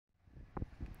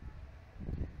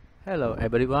Hello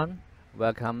everyone,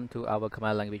 welcome to our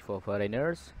Khmer language for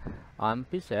foreigners. I'm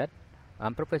piseth.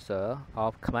 I'm professor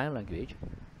of Khmer language.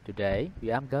 Today we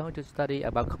are going to study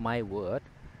about Khmer word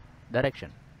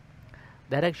direction.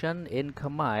 Direction in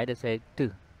Khmer they say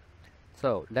tu.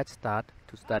 So let's start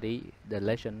to study the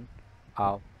lesson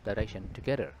of direction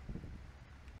together.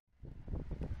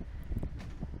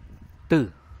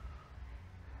 Tu,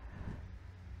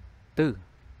 tu,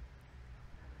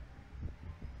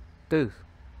 tu.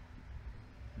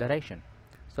 Direction.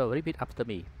 So repeat after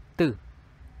me. Tu,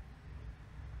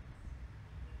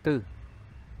 tu,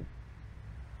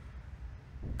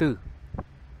 tu.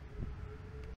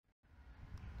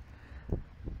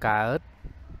កើត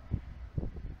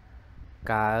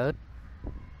កើត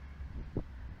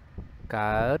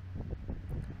កើត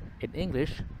in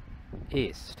English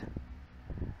east.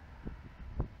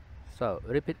 So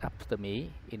repeat after me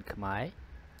in Khmer.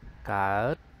 កើ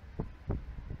ត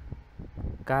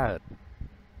កើត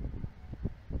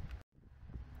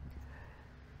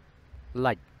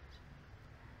លិច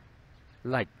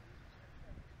លិច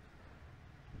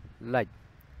លិច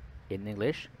in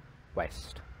English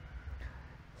west.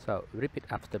 So repeat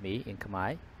after me in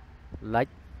Khmer. លិច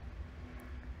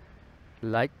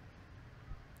លិច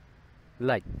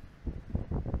លិច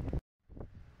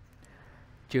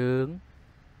ជើង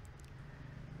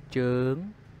ជើង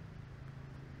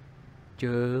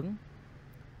ជើង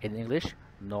in English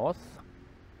north.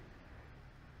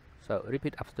 So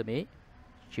repeat after me.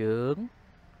 ជើង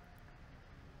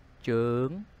ជើង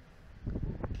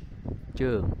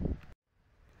ជើង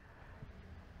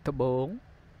ត្បូង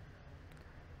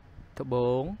ត្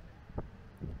បូង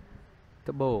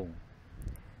ត្បូង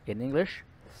in English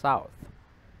south.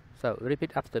 So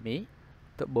repeat after me.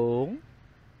 ត្បូង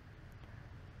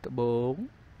ត្បូង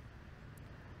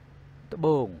ត្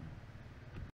បូង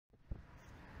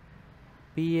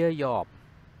ពាយប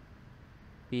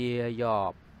ពាយ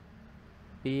ប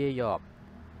ពាយប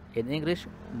in English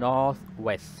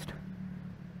northwest.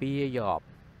 ពាយប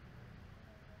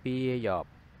ពាយប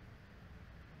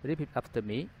repeat after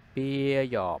me. ពា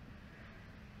យប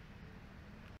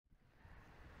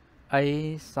អេ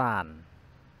សាន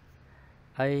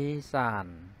អេសាន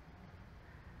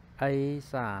អេ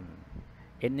សាន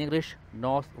in English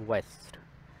northwest.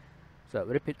 So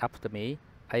repeat after me.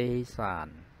 អេសាន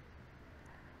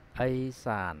អេ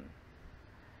សាន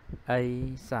អេ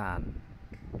សាន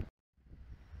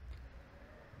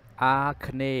អា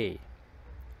គ្នេយ៍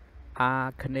អា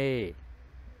គ្នេយ៍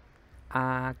អា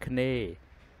គ្នេយ៍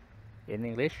in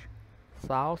English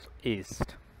southeast.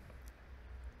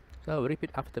 So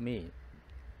repeat after me.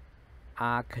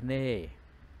 អាគ្នេយ៍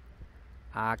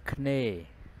អាគ្នេយ៍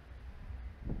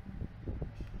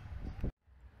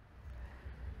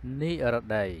និរ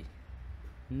តី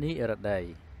និរតី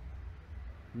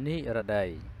និរតី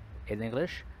in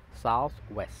English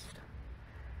southwest.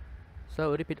 So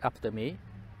repeat after me.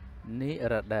 និ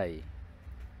រតី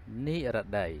និរ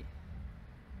តី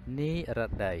និរ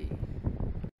តី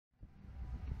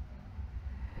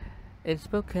In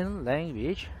spoken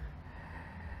language,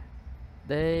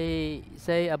 they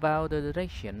say about the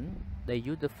direction, they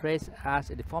use the phrase as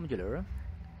a formula,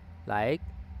 like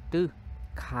tu,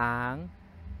 khang,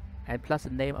 and plus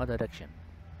the name of the direction.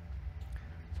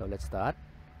 So let's start.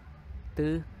 Tu,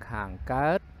 khang,កើ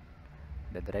ត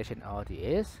the direction of the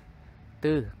east.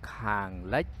 Tu, khang,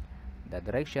 លិច the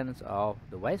directions of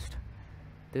the west.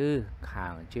 Tu,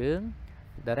 khang, ជើង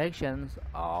directions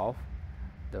of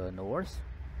the north.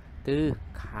 Tu,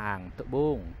 khang, ត្បូ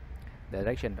ង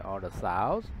direction of the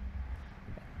south.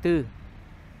 Tu,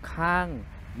 khang,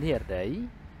 និរតី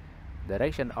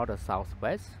direction of the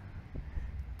southwest.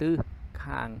 Tu,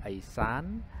 khang, ឥសាន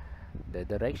the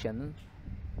direction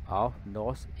of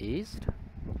northeast.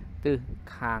 Tu,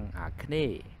 khang, អាគ្នេ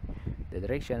យ៍ the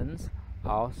directions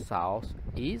of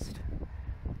southeast.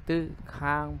 Tu,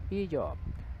 khang, ពាយប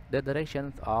the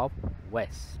directions of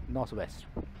west, northwest.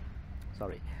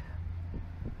 Sorry.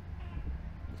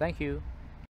 Thank you.